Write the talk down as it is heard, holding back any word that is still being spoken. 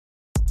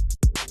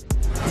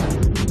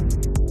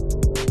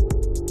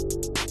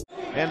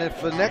And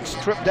if the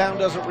next trip down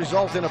doesn't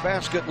result in a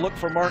basket, look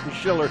for Martin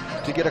Schiller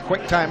to get a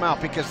quick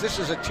timeout, because this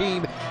is a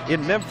team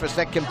in Memphis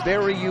that can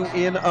bury you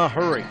in a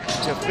hurry.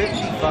 To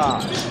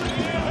 55.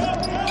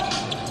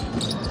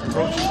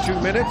 Approaching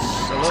 2 minutes,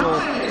 a little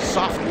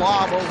soft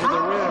lob over the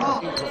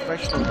rim.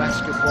 Professional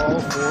basketball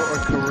for a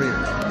career.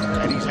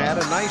 And he's had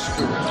a nice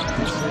career.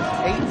 This is his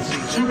 8th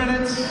season. 2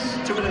 minutes.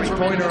 2 minutes.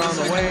 Three-pointer on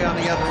the way on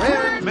the other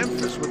end.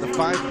 Memphis with a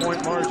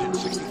 5-point margin,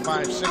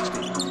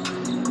 65-60.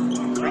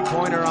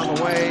 Three-pointer on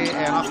the way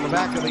and off the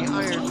back of the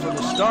iron for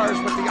the Stars,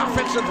 but the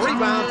offensive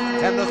rebound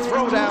and the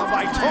throwdown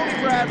by Tony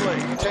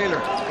Bradley.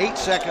 Taylor, 8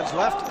 seconds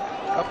left.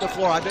 Up the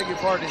floor, I beg your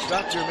pardon, it's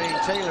not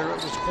Jermaine Taylor, it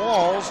was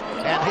Qualls,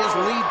 and his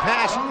lead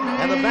pass,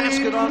 and the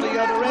basket on the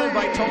other end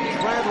by Tony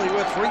Bradley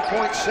with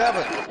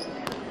 3.7.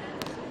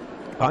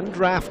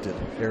 Undrafted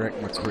Eric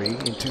McCree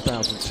in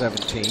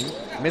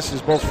 2017,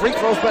 misses both free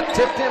throws, but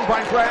tipped in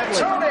by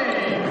Bradley.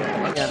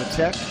 And a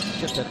Tech,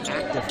 just an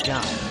active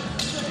guy.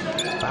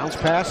 Bounce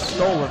pass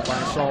stolen by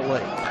Salt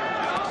Lake.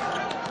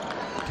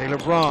 Taylor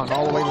Braun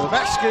all the way to the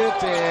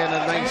basket, and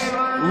a nice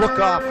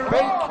look-off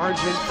fake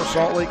margin for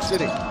Salt Lake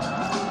City.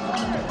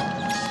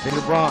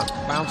 Taylor Braun,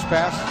 bounce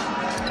pass,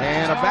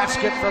 and a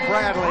basket for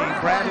Bradley.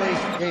 Bradley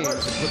gains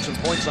and put some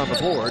points on the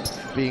board,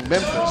 being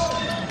Memphis.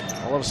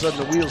 All of a sudden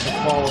the wheels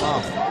have fallen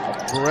off.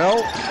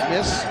 Burrell,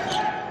 miss,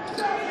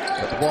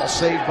 but the ball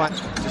saved by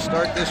to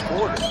start this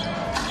quarter.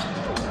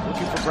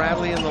 Looking for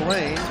Bradley in the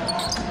lane.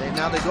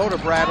 Now they go to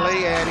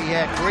Bradley, and he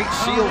had great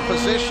seal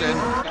position.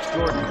 It's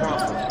Jordan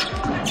Crawford.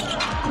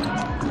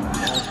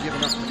 Ball's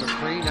given up to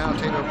McCree. Now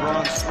Taylor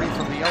Braun's free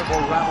from the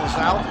elbow, rattles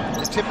out.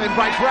 The tip in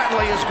by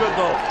Bradley is good,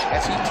 though,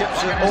 as he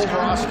tips it over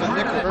Austin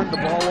Nickel. Turned the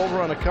ball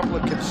over on a couple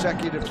of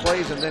consecutive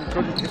plays and then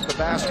couldn't hit the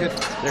basket.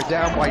 They're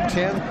down by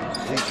 10.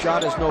 The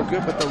shot is no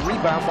good, but the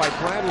rebound by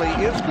Bradley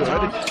is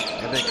good,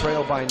 and they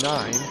trail by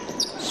 9.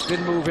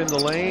 Spin move in the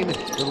lane,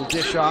 little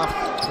dish off,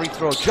 free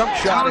throw, jump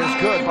shot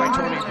is good by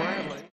Tony Bradley.